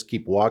space. They just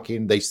keep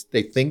walking. They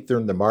think they're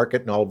in the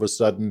market, and all of a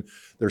sudden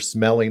they're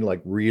smelling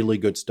like really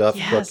good stuff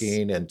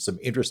cooking and some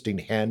interesting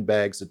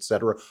handbags,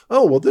 etc.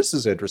 Oh, well, this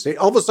is interesting.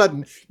 All of a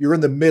sudden you're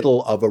in the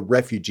middle of a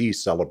refugee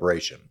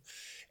celebration.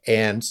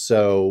 And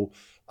so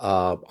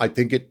I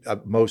think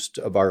most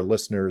of our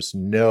listeners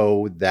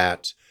know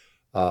that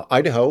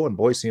Idaho, and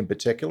Boise in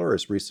particular,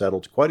 has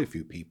resettled quite a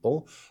few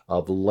people.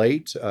 Of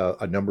late,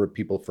 a number of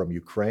people from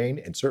Ukraine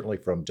and certainly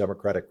from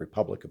Democratic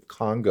Republic of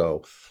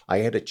Congo. I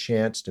had a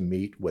chance to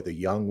meet with a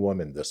young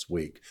woman this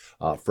week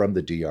from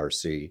the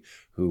DRC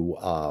who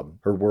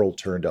her world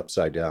turned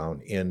upside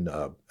down in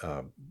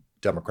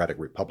Democratic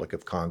Republic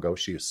of Congo.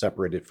 She is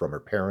separated from her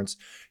parents.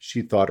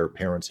 She thought her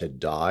parents had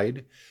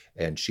died.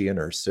 And she and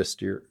her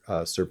sister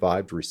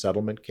survived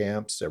resettlement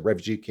camps,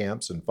 refugee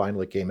camps, and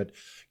finally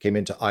came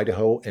into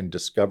Idaho and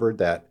discovered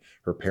that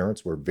her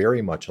parents were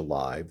very much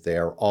alive. They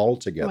are all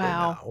together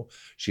now.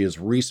 She has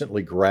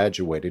recently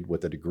graduated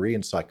with a degree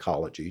in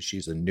psychology.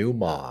 She's a new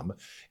mom,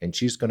 and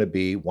she's going to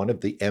be one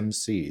of the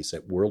MCs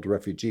at World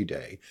Refugee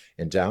Day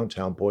in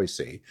downtown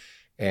Boise.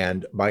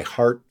 And my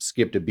heart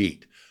skipped a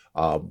beat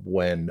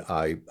when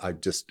I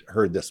just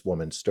heard this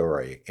woman's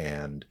story.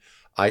 And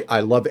I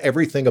love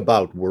everything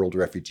about World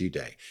Refugee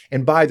Day.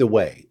 And by the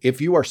way,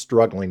 if you are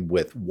struggling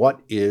with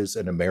what is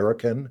an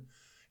American,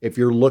 if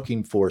you're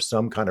looking for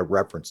some kind of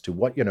reference to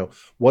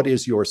what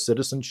is your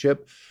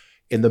citizenship,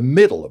 in the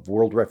middle of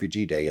World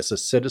Refugee Day is a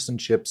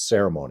citizenship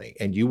ceremony,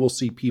 and you will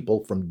see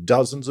people from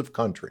dozens of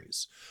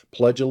countries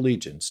pledge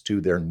allegiance to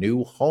their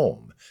new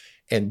home.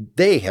 And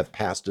they have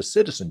passed a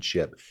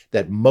citizenship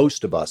that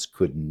most of us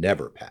could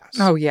never pass.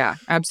 Oh, yeah,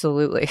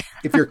 absolutely.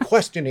 If you're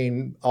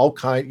questioning all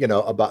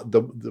about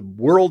the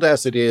world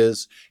as it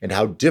is and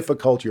how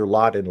difficult your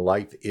lot in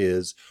life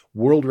is,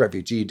 World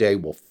Refugee Day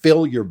will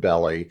fill your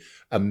belly.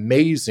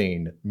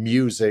 Amazing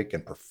music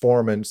and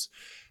performance.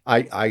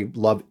 I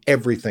love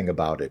everything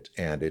about it.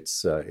 And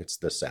it's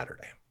this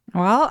Saturday.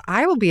 Well,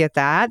 I will be at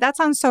that. That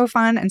sounds so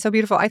fun and so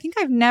beautiful. I think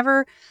I've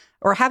never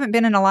or haven't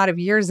been in a lot of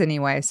years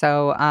anyway.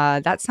 So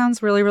that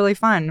sounds really, really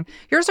fun.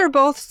 Yours are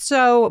both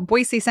so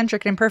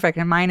Boise-centric and perfect,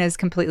 and mine is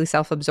completely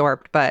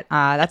self-absorbed. But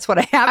that's what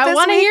I have this week. I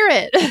want to hear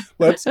it.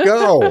 Let's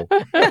go.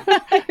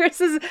 Yours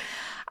is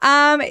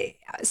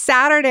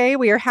Saturday,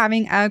 we are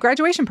having a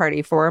graduation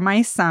party for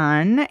my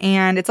son,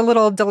 and it's a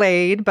little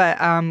delayed, but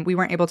we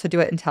weren't able to do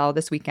it until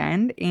this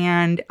weekend.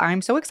 And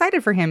I'm so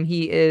excited for him.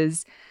 He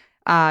is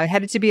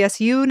headed to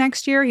BSU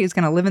next year. He's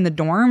going to live in the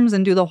dorms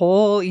and do the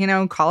whole,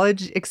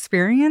 college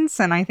experience.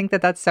 And I think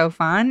that that's so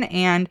fun.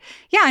 And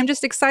yeah, I'm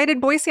just excited.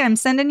 Boise, I'm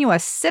sending you a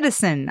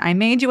citizen. I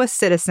made you a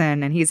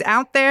citizen. And he's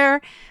out there.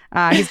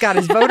 He's got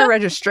his voter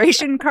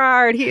registration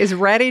card. He is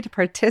ready to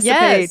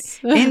participate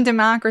in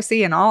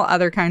democracy and all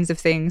other kinds of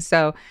things.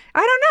 So I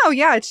don't know.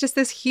 Yeah, it's just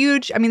this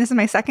huge, this is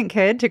my second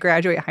kid to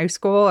graduate high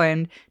school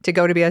and to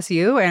go to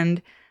BSU.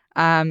 And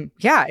I'm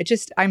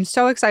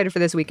so excited for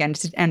this weekend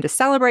and to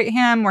celebrate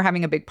him. We're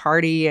having a big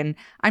party, and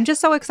I'm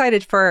just so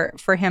excited for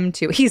him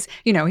to. He's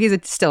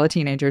still a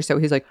teenager, so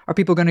he's like, "Are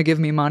people going to give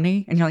me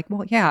money?" And you're like,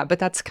 "Well, yeah, but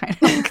that's kind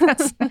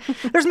of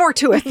there's more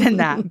to it than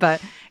that." But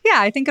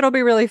yeah, I think it'll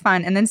be really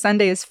fun. And then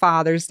Sunday is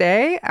Father's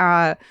Day,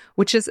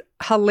 which is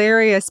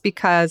hilarious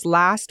because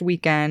last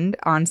weekend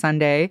on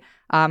Sunday,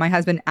 my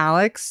husband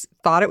Alex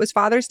thought it was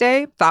Father's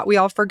Day, thought we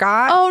all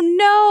forgot. Oh,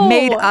 no.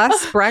 Made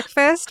us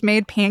breakfast,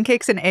 made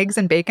pancakes and eggs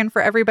and bacon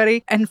for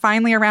everybody. And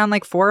finally around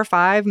like 4 or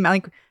 5,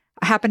 I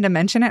happened to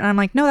mention it. And I'm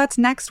like, no, that's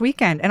next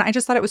weekend. And I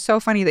just thought it was so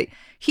funny that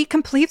he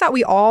thought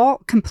we all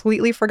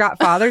completely forgot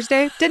Father's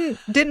Day.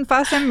 Didn't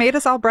fuss him, made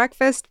us all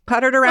breakfast,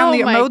 puttered around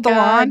mowed the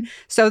lawn.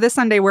 So this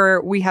Sunday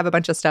we have a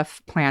bunch of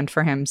stuff planned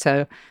for him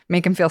to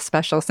make him feel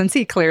special, since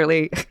he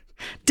clearly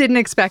didn't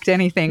expect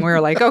anything. We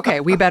were like, okay,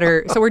 we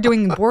better. So we're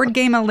doing board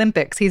game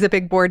Olympics. He's a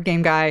big board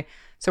game guy.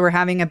 So we're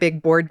having a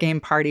big board game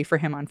party for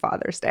him on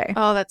Father's Day.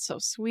 Oh, that's so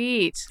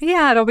sweet.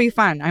 Yeah, it'll be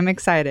fun. I'm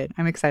excited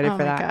for that. Oh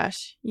my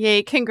gosh.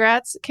 Yay.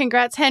 Congrats,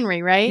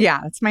 Henry, right?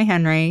 Yeah, that's my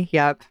Henry.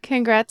 Yep.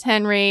 Congrats,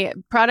 Henry.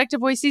 Product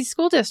of Boise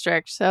School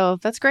District. So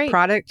that's great.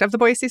 Product of the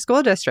Boise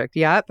School District.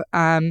 Yep.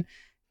 Went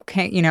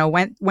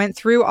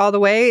through all the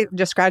way,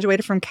 just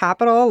graduated from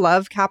Capital,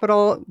 love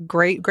Capital,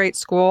 great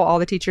school. All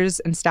the teachers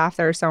and staff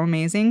there are so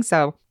amazing.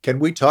 So can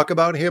we talk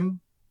about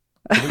him?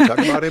 Can we talk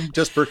about him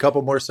just for a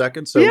couple more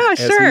seconds? So yeah, has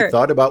sure. he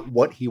thought about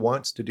what he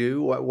wants to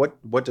do?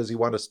 What does he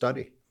want to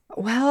study?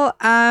 Well,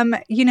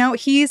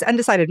 he's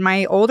undecided.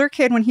 My older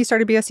kid, when he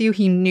started BSU,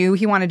 he knew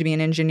he wanted to be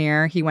an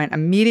engineer. He went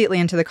immediately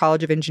into the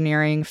College of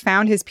Engineering,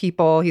 found his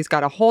people. He's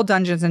got a whole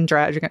Dungeons and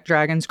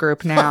Dragons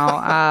group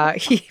now.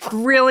 He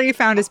really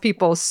found his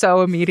people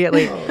so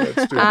immediately. Oh,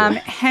 that's too good.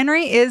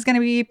 Henry is going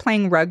to be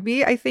playing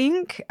rugby, I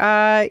think.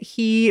 But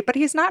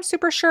he's not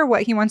super sure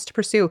what he wants to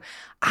pursue.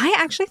 I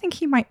actually think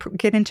he might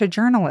get into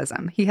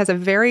journalism. He has a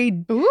very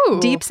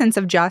deep sense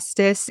of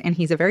justice, and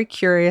he's a very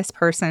curious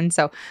person.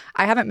 So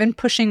I haven't been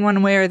pushing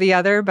one way or the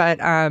other, but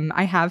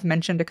I have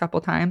mentioned a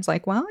couple times,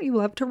 like, well, you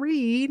love to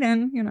read,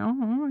 and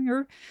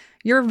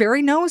you're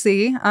very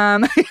nosy.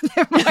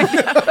 There might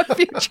have a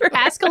future.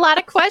 Ask a lot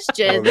of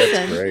questions. Oh,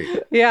 that's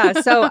great.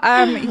 Yeah. So,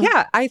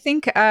 I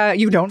think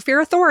you don't fear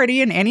authority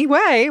in any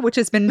way, which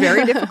has been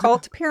very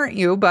difficult to parent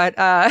you. But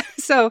I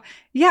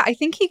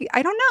think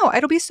I don't know.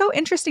 It'll be so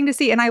interesting to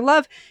see. And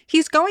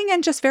he's going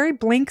in just very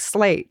blank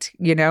slate.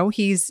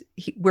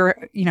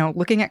 We're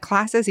looking at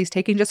classes. He's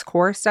taking just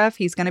core stuff.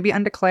 He's going to be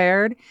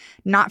undeclared,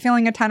 not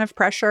feeling a ton of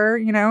pressure,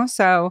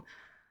 so.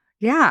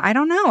 Yeah, I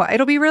don't know.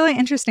 It'll be really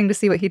interesting to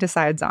see what he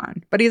decides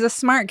on. But he's a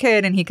smart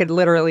kid, and he could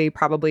literally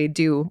probably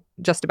do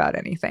just about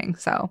anything.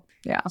 So,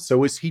 yeah.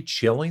 So is he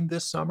chilling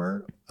this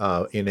summer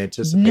in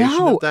anticipation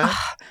of that?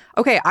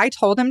 Okay, I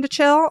told him to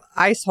chill.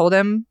 I told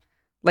him,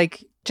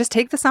 just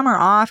take the summer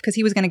off because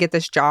he was going to get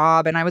this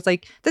job. And I was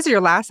like, this is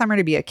your last summer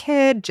to be a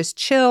kid. Just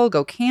chill,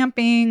 go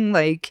camping,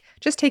 like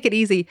just take it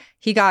easy.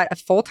 He got a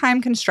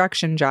full-time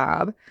construction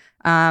job.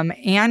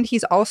 And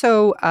he's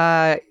also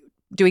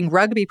doing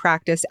rugby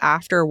practice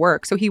after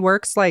work. So he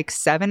works like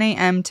 7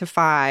 a.m. to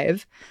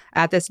 5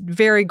 at this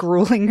very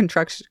grueling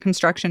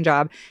construction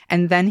job.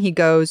 And then he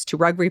goes to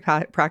rugby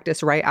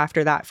practice right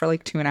after that for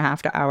like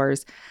 2.5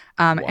 hours.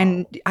 Wow.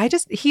 And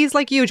he's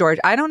like you, George.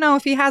 I don't know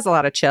if he has a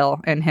lot of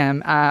chill in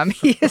him.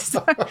 He's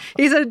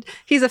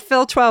a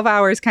Phil 12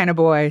 hours kind of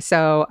boy.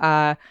 So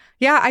I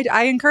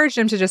encouraged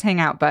him to just hang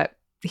out, but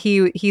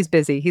he's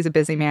busy. He's a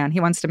busy man. He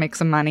wants to make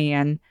some money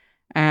and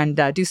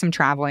do some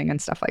traveling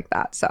and stuff like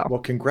that. So, well,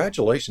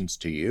 congratulations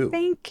to you.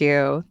 Thank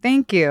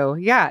you.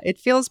 Yeah, it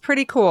feels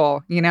pretty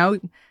cool. You know,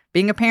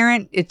 being a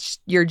parent,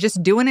 you're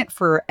just doing it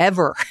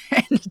forever.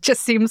 And it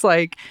just seems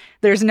like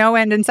there's no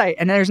end in sight.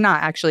 And there's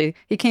not, actually.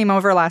 He came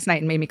over last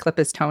night and made me clip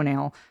his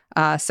toenail.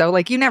 So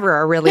like you never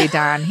are really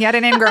done. He had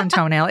an ingrown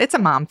toenail. It's a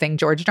mom thing,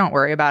 George. Don't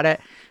worry about it.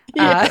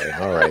 Okay,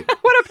 all right.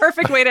 What a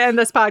perfect way to end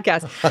this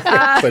podcast.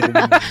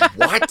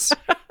 What?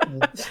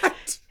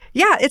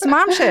 Yeah, it's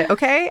mom shit,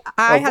 okay?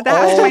 I had the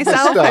house to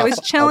myself. I was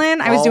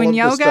chilling. I was doing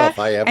yoga.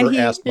 I ever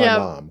asked my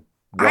mom.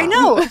 Wow. I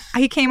know.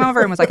 He came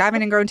over and was like, I have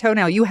an ingrown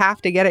toenail. You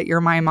have to get it. You're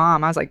my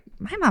mom. I was like,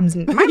 my mom's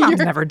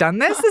never done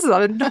this. This is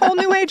a whole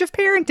new age of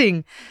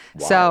parenting.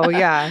 Wow. So,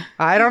 yeah,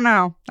 I don't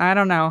know.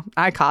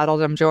 I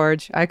coddled him,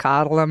 George. I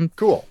coddled him.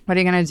 Cool. What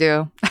are you going to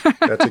do?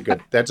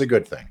 That's a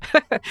good thing.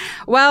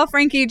 Well,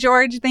 Frankie,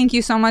 George, thank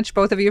you so much,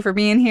 both of you, for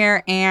being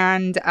here.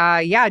 And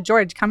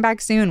George, come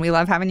back soon. We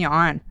love having you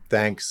on.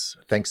 Thanks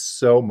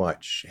so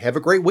much. Have a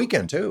great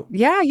weekend, too.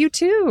 Yeah, you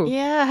too.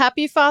 Yeah,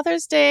 happy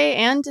Father's Day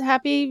and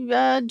happy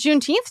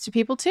Juneteenth to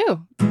people, too.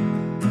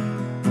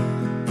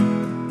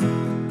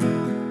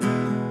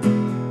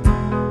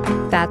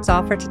 That's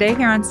all for today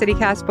here on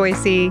CityCast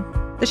Boise.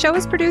 The show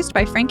is produced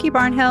by Frankie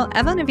Barnhill,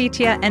 Evelyn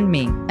Avitia, and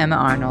me, Emma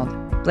Arnold.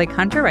 Blake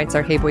Hunter writes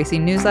our Hey Boise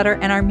newsletter,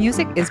 and our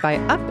music is by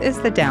Up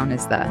Is the Down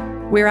Is the.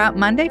 We're out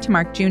Monday to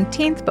mark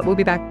Juneteenth, but we'll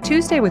be back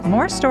Tuesday with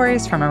more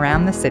stories from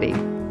around the city.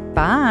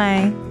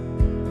 Bye.